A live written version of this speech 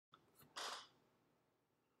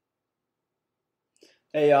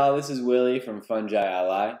Hey y'all, this is Willie from Fungi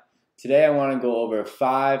Ally. Today I want to go over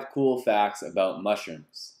 5 cool facts about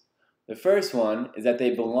mushrooms. The first one is that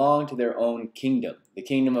they belong to their own kingdom, the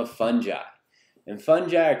kingdom of fungi. And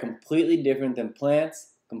fungi are completely different than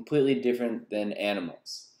plants, completely different than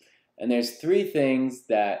animals. And there's 3 things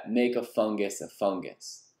that make a fungus a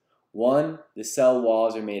fungus. 1, the cell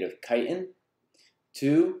walls are made of chitin.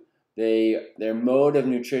 2, their mode of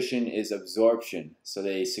nutrition is absorption, so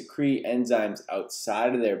they secrete enzymes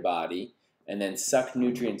outside of their body and then suck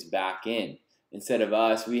nutrients back in. Instead of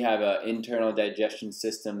us, we have an internal digestion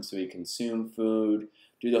system, so we consume food,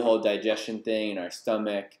 do the whole digestion thing in our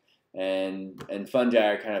stomach, and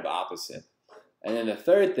fungi are kind of opposite. And then the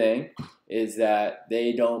third thing is that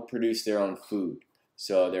they don't produce their own food,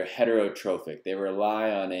 so they're heterotrophic. They rely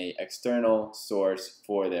on an external source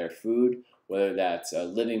for their food, whether that's a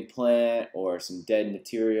living plant or some dead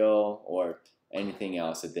material or anything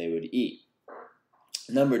else that they would eat.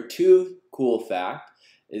 Number 2 cool fact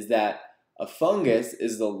is that a fungus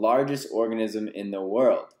is the largest organism in the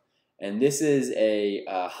world. And this is a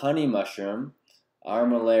honey mushroom,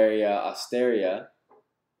 Armillaria osteria,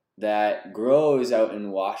 that grows out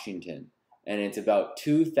in Washington. And it's about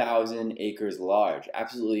 2,000 acres large,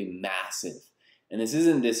 absolutely massive. And this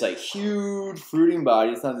isn't this like huge fruiting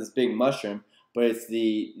body, it's not this big mushroom, but it's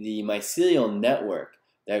the mycelial network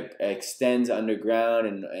that extends underground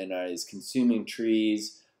and is consuming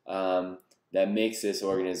trees that makes this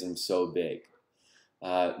organism so big.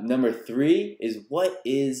 Number 3 is, what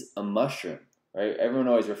is a mushroom? Right? Everyone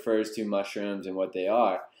always refers to mushrooms and what they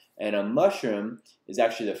are. And a mushroom is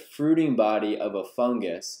actually the fruiting body of a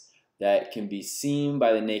fungus that can be seen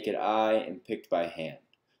by the naked eye and picked by hand.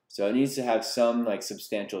 So it needs to have some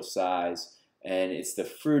substantial size, and it's the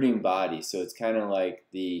fruiting body. So it's kind of like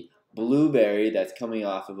the blueberry that's coming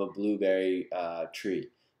off of a blueberry tree.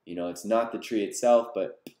 You know, it's not the tree itself,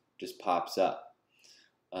 but just pops up.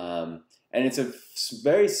 And it's a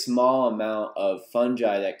very small amount of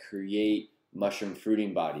fungi that create mushroom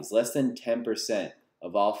fruiting bodies. Less than 10%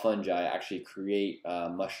 of all fungi actually create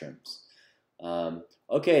mushrooms.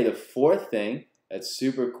 Okay, the 4th thing that's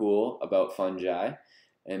super cool about fungi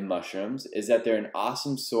and mushrooms is that they're an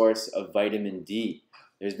awesome source of vitamin D.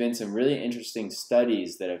 There's been some really interesting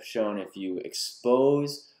studies that have shown if you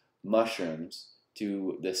expose mushrooms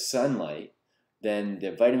to the sunlight, then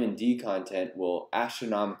the vitamin D content will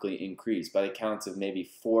astronomically increase by the counts of maybe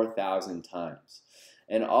 4,000 times.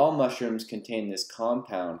 And all mushrooms contain this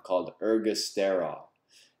compound called ergosterol.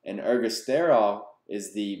 And ergosterol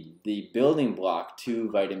is the building block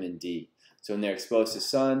to vitamin D. So when they're exposed to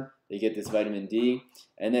sun, they get this vitamin D.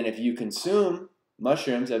 And then if you consume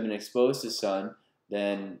mushrooms that have been exposed to sun,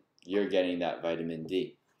 then you're getting that vitamin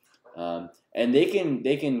D. And they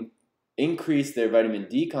can increase their vitamin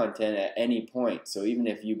D content at any point. So even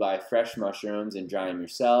if you buy fresh mushrooms and dry them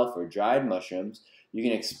yourself, or dried mushrooms, you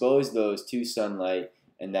can expose those to sunlight,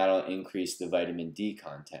 and that'll increase the vitamin D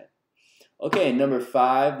content. Okay, number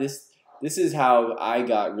 5, this is how I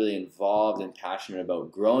got really involved and passionate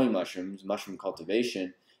about growing mushrooms, mushroom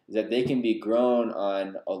cultivation, is that they can be grown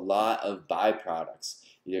on a lot of byproducts,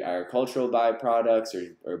 either agricultural byproducts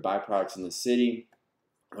or byproducts in the city,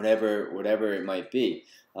 whatever it might be.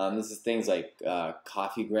 This is things like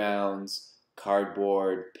coffee grounds,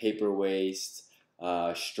 cardboard, paper waste,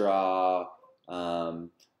 straw, a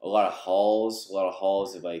lot of hulls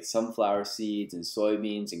of like sunflower seeds and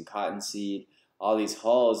soybeans and cottonseed. All these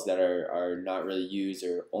hulls that are not really used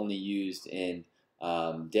or only used in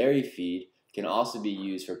dairy feed can also be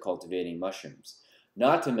used for cultivating mushrooms.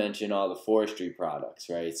 Not to mention all the forestry products,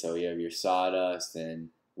 right? So you have your sawdust and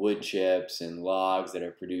wood chips and logs that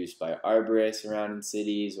are produced by arborists around in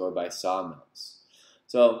cities or by sawmills.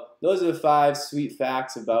 So those are the 5 sweet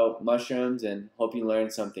facts about mushrooms, and hope you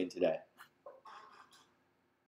learned something today.